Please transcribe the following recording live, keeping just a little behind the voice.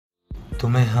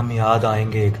तुम्हें हम याद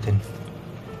आएंगे एक दिन,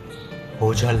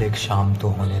 ओझल एक शाम तो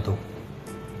होने दो।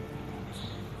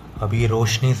 अभी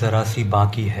रोशनी जरा सी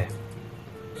बाकी है,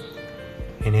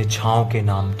 इन्हें छाँव के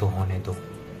नाम तो होने दो।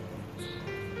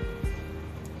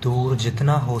 दूर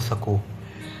जितना हो सको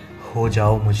हो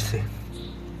जाओ मुझसे,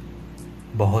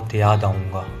 बहुत याद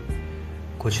आऊंगा,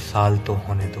 कुछ साल तो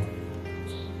होने दो।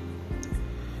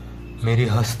 मेरी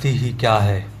हस्ती ही क्या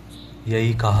है,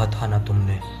 यही कहा था ना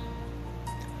तुमने।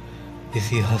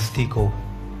 इसी हस्ती को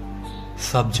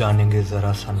सब जानेंगे,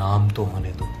 जरा सा नाम तो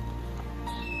होने दो।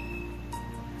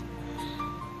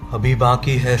 अभी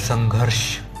बाकी है संघर्ष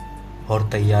और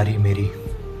तैयारी मेरी,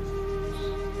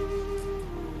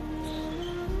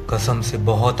 कसम से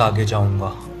बहुत आगे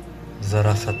जाऊंगा,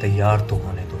 जरा सा तैयार तो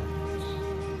होने दो।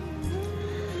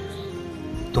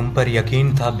 तुम पर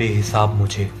यकीन था बेहिसाब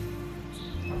मुझे,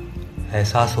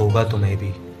 एहसास होगा तुम्हें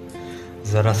भी,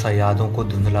 जरा सा यादों को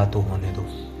धुंधला तो होने दो।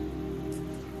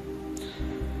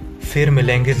 फिर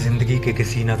मिलेंगे जिंदगी के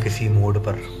किसी न किसी मोड़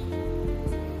पर,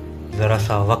 जरा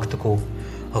सा वक्त को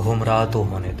गुमराह तो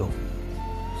होने दो।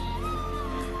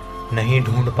 नहीं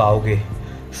ढूंढ पाओगे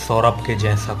सौरभ के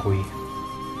जैसा कोई,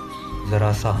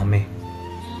 जरा सा हमें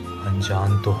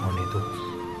अनजान तो होने दो।